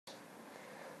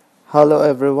Hello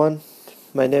everyone,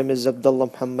 my name is Abdulla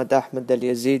Mohamed Ahmed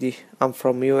Yazeedi. I'm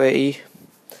from UAE.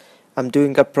 I'm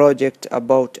doing a project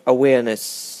about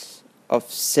awareness of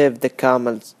Save the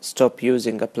Camels, Stop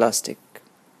Using a Plastic.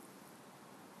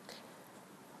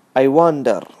 I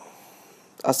wonder,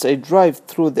 as I drive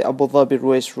through the Abu Dhabi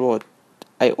race road,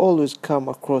 I always come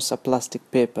across a plastic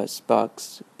papers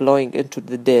bags blowing into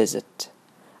the desert.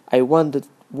 I wondered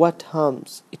what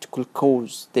harms it could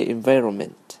cause the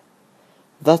environment.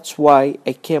 That's why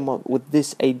I came up with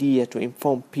this idea to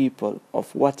inform people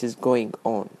of what is going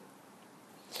on.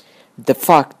 The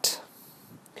fact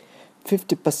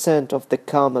 50% of the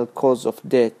camel cause of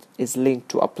death is linked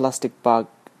to a plastic bag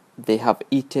they have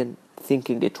eaten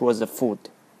thinking it was a food.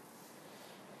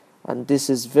 And this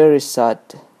is very sad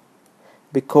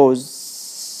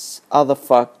because other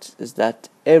fact is that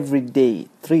every day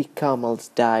 3 camels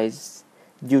dies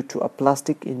due to a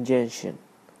plastic ingestion.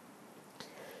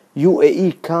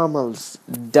 UAE camels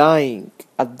dying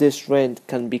at this rate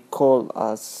can be called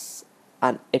as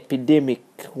an epidemic.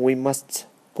 We must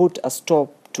put a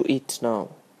stop to it now.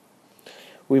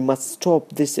 We must stop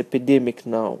this epidemic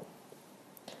now.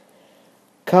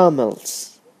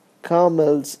 Camels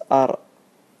are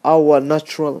our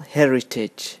natural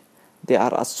heritage. They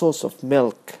are a source of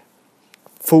milk,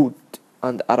 food,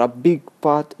 and they are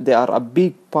a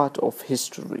big part of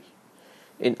history.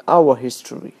 In our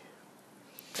history,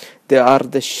 they are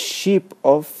the sheep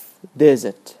of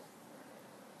desert.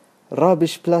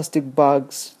 Rubbish plastic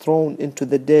bags thrown into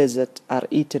the desert are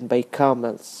eaten by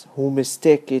camels who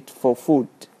mistake it for food.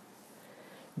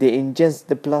 They ingest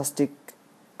the plastic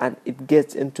and it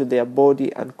gets into their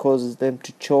body and causes them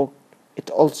to choke. It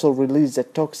also releases a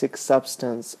toxic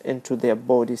substance into their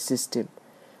body system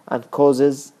and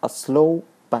causes a slow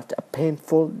but a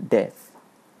painful death.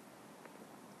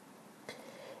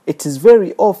 It is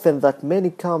very often that many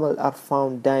camels are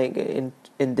found dying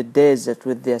in the desert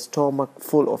with their stomach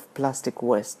full of plastic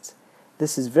waste.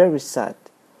 This is very sad.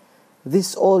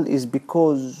 This all is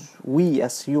because we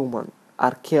as humans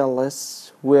are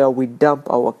careless where we dump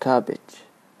our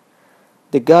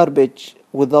the garbage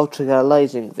without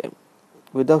realizing them,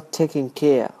 without taking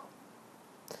care.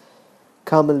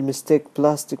 Camels mistake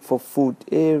plastic for food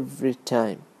every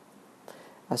time.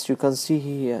 As you can see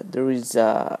here, there is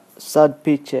a sad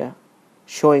picture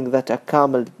showing that a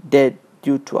camel dead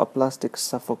due to a plastic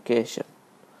suffocation.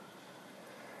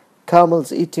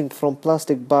 Camels eating from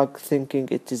plastic bag thinking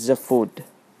it is a food.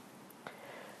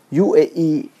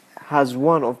 UAE has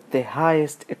one of the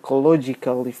highest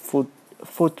ecological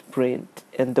footprint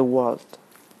in the world.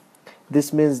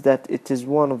 This means that it is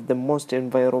one of the most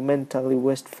environmentally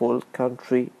wasteful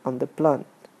country on the planet.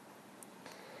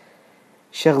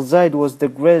 Yazeedi was the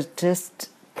greatest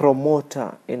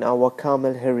promoter in our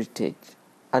camel heritage,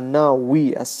 and now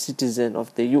we as citizens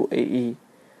of the UAE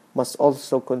must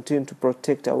also continue to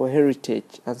protect our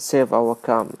heritage and save our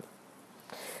camel.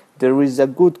 There is a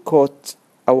good quote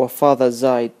our father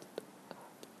Zaid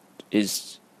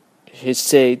he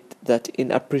said that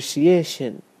in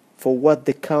appreciation for what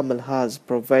the camel has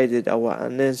provided our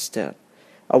ancestors,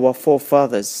 our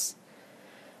forefathers,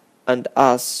 and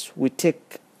us, we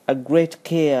take a great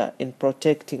care in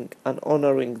protecting and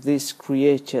honoring these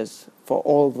creatures for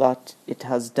all that it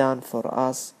has done for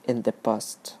us in the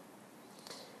past.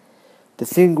 The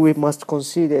thing we must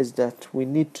consider is that we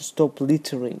need to stop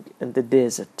littering in the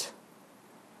desert.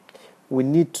 We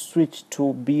need to switch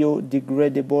to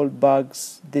biodegradable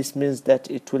bags. This means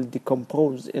that it will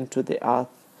decompose into the earth,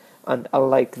 and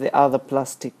unlike the other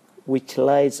plastic which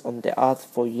lies on the earth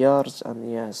for years and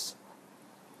years.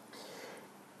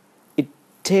 It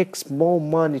takes more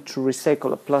money to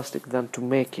recycle a plastic than to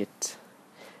make it.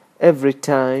 Every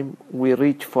time we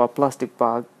reach for a plastic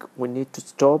bag, we need to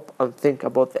stop and think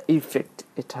about the effect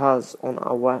it has on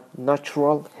our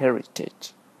natural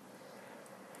heritage.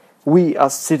 We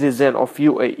as citizens of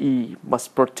UAE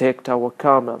must protect our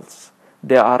camels.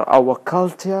 They are our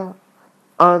culture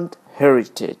and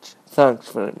heritage.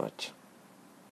 Thanks very much.